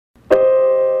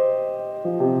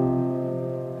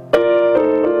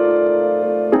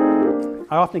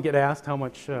I often get asked how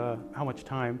much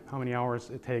time, how many hours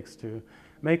it takes to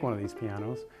make one of these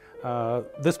pianos.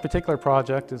 This particular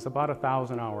project is about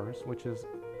 1,000 hours, which is,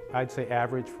 I'd say,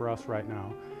 average for us right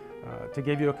now. To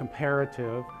give you a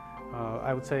comparative,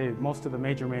 I would say most of the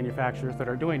major manufacturers that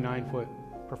are doing 9-foot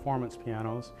performance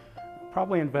pianos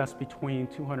probably invest between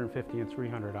 250 and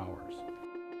 300 hours.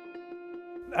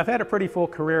 I've had a pretty full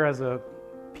career as a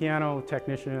piano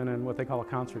technician and what they call a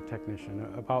concert technician.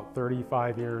 About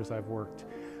 35 years I've worked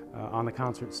on the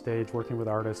concert stage, working with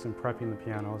artists and prepping the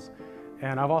pianos.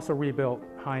 And I've also rebuilt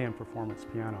high-end performance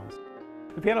pianos.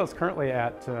 The piano is currently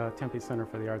at Tempe Center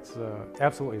for the Arts,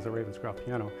 absolutely is a Ravenscroft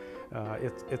piano.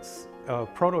 It's a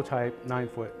prototype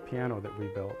 9-foot piano that we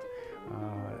built.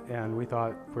 And we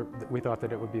thought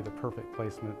that it would be the perfect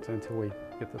placement until we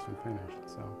get this one finished.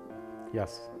 So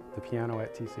yes, the piano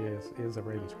at TCA is a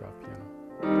Ravenscroft piano.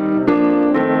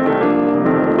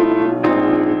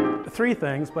 3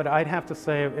 things, but I'd have to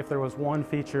say if there was one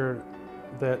feature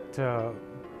that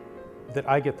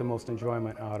I get the most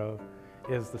enjoyment out of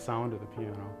is the sound of the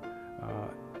piano.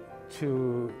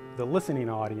 To the listening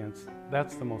audience,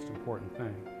 that's the most important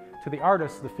thing. To the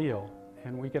artist, the feel,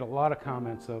 and we get a lot of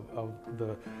comments of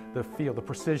the feel, the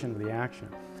precision of the action.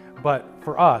 But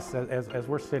for us, as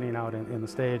we're sitting out in the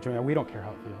stage, we don't care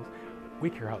how it feels. We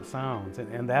care how it sounds,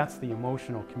 and that's the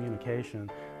emotional communication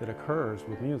that occurs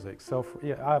with music. So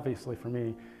obviously for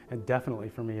me, and definitely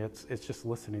for me, it's just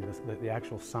listening. The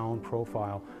actual sound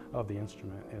profile of the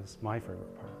instrument is my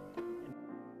favorite part.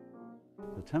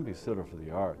 The Tempe Center for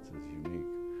the Arts is unique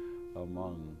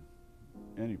among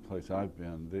any place I've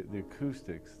been. The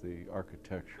acoustics, the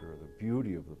architecture, the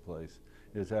beauty of the place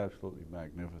is absolutely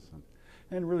magnificent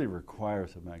and really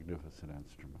requires a magnificent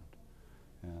instrument.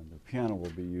 And the piano will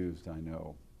be used, I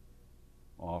know,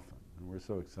 often, and we're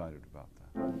so excited about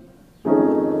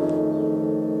that.